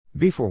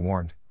Be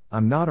forewarned,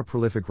 I'm not a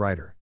prolific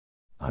writer.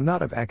 I'm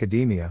not of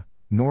academia,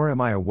 nor am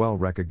I a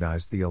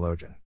well-recognized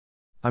theologian.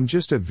 I'm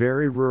just a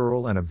very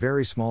rural and a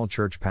very small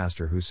church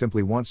pastor who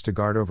simply wants to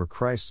guard over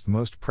Christ's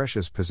most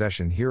precious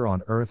possession here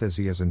on earth as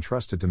he has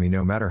entrusted to me,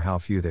 no matter how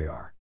few they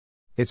are.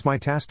 It's my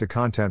task to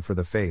contend for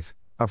the faith,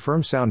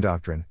 affirm sound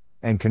doctrine,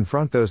 and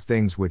confront those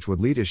things which would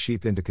lead his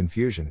sheep into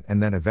confusion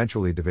and then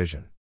eventually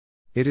division.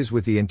 It is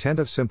with the intent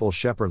of simple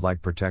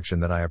shepherd-like protection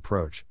that I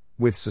approach,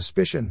 with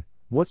suspicion,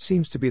 what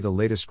seems to be the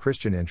latest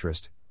Christian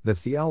interest, the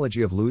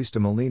theology of Luis de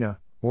Molina,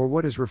 or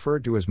what is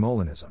referred to as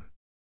Molinism.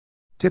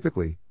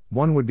 Typically,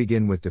 one would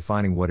begin with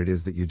defining what it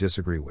is that you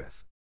disagree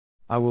with.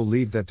 I will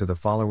leave that to the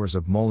followers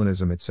of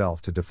Molinism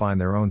itself to define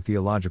their own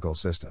theological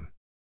system.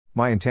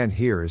 My intent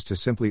here is to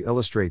simply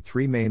illustrate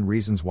three main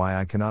reasons why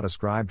I cannot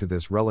ascribe to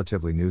this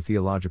relatively new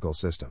theological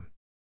system.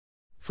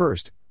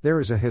 First, there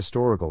is a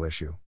historical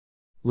issue.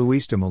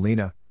 Luis de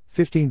Molina,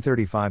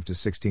 1535 to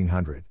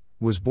 1600,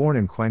 was born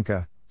in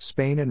Cuenca,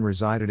 Spain and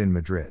resided in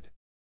Madrid.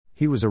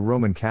 He was a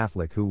Roman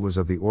Catholic who was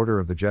of the order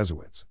of the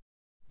Jesuits.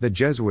 The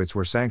Jesuits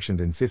were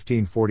sanctioned in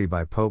 1540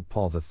 by Pope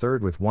Paul III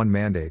with one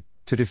mandate,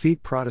 to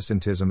defeat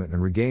Protestantism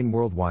and regain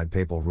worldwide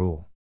papal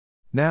rule.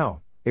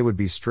 Now, it would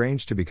be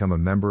strange to become a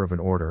member of an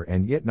order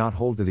and yet not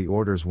hold to the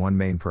order's one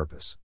main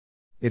purpose.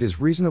 It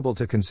is reasonable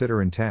to consider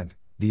intent,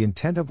 the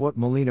intent of what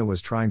Molina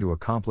was trying to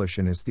accomplish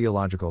in his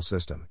theological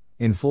system,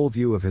 in full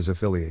view of his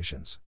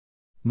affiliations.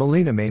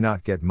 Molina may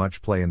not get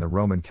much play in the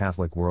Roman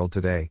Catholic world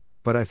today,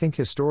 but I think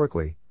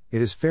historically,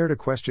 it is fair to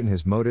question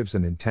his motives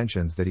and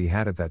intentions that he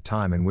had at that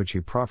time in which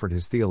he proffered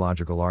his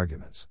theological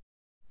arguments.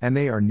 And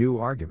they are new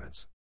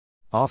arguments.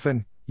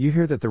 Often, you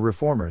hear that the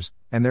Reformers,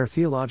 and their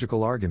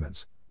theological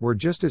arguments, were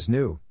just as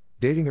new,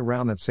 dating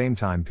around that same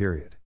time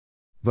period.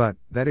 But,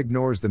 that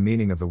ignores the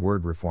meaning of the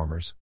word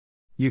reformers.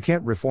 You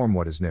can't reform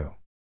what is new.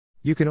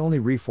 You can only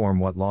reform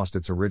what lost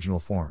its original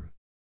form.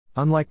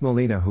 Unlike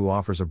Molina, who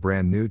offers a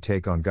brand new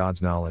take on God's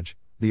knowledge,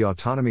 the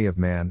autonomy of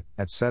man,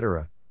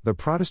 etc., the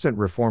Protestant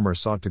reformer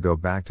sought to go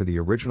back to the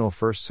original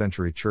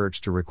first-century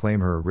church to reclaim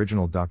her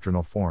original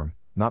doctrinal form,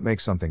 not make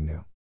something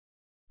new.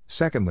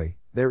 Secondly,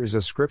 there is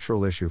a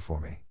scriptural issue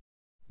for me.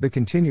 The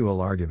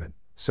continual argument,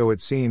 so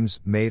it seems,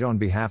 made on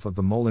behalf of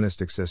the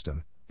Molinistic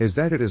system, is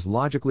that it is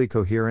logically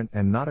coherent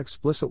and not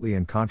explicitly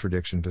in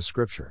contradiction to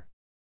Scripture.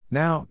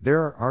 Now,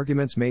 there are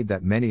arguments made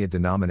that many a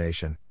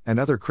denomination, and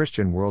other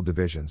Christian world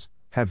divisions,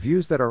 have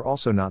views that are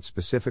also not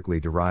specifically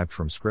derived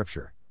from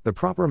Scripture, the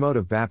proper mode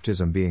of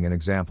baptism being an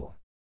example.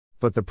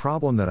 But the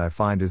problem that I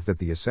find is that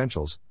the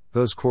essentials,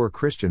 those core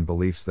Christian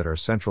beliefs that are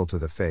central to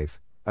the faith,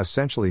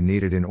 essentially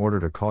needed in order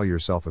to call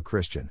yourself a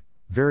Christian,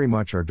 very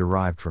much are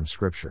derived from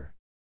Scripture.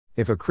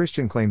 If a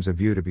Christian claims a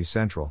view to be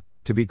central,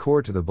 to be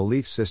core to the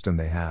belief system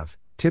they have,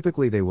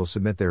 typically they will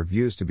submit their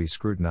views to be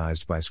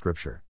scrutinized by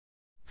Scripture.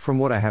 From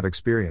what I have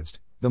experienced,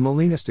 the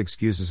Molinist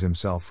excuses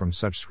himself from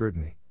such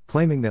scrutiny,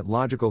 claiming that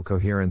logical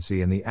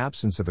coherency and the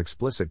absence of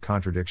explicit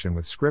contradiction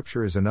with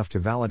Scripture is enough to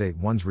validate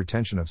one's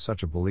retention of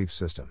such a belief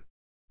system.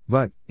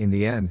 But, in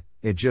the end,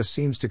 it just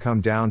seems to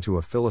come down to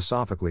a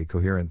philosophically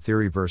coherent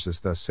theory versus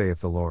 "thus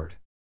saith the Lord."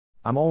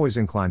 I'm always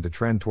inclined to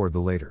trend toward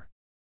the later.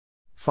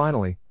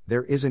 Finally,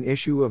 there is an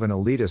issue of an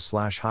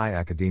elitist/high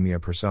academia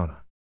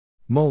persona.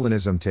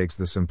 Molinism takes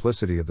the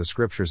simplicity of the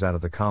Scriptures out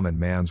of the common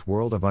man's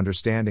world of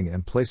understanding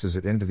and places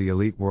it into the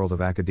elite world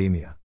of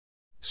academia.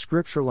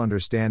 Scriptural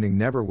understanding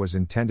never was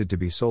intended to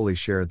be solely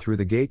shared through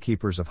the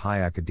gatekeepers of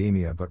high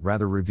academia, but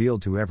rather revealed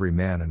to every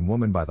man and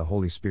woman by the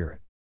Holy Spirit.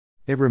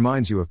 It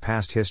reminds you of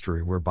past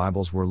history where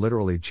Bibles were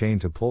literally chained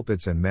to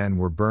pulpits and men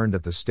were burned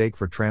at the stake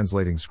for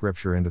translating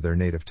Scripture into their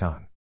native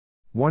tongue.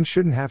 One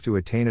shouldn't have to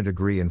attain a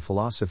degree in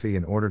philosophy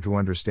in order to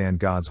understand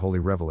God's holy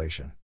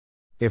revelation.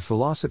 If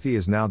philosophy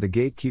is now the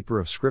gatekeeper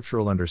of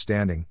scriptural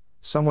understanding,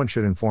 someone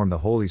should inform the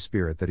Holy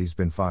Spirit that he's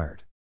been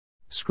fired.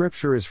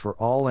 Scripture is for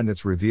all and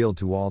it's revealed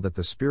to all that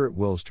the Spirit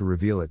wills to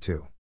reveal it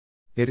to.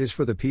 It is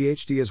for the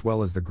PhD as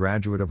well as the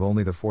graduate of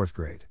only the 4th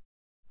grade.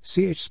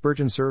 C.H.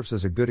 Spurgeon serves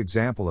as a good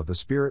example of the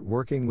Spirit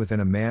working within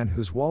a man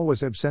whose wall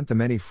was absent the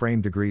many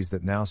framed degrees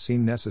that now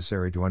seem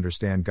necessary to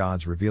understand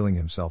God's revealing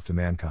himself to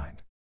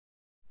mankind.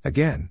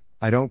 Again,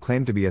 I don't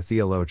claim to be a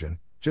theologian,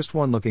 just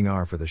one looking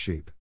for the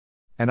sheep.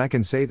 And I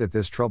can say that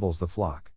this troubles the flock.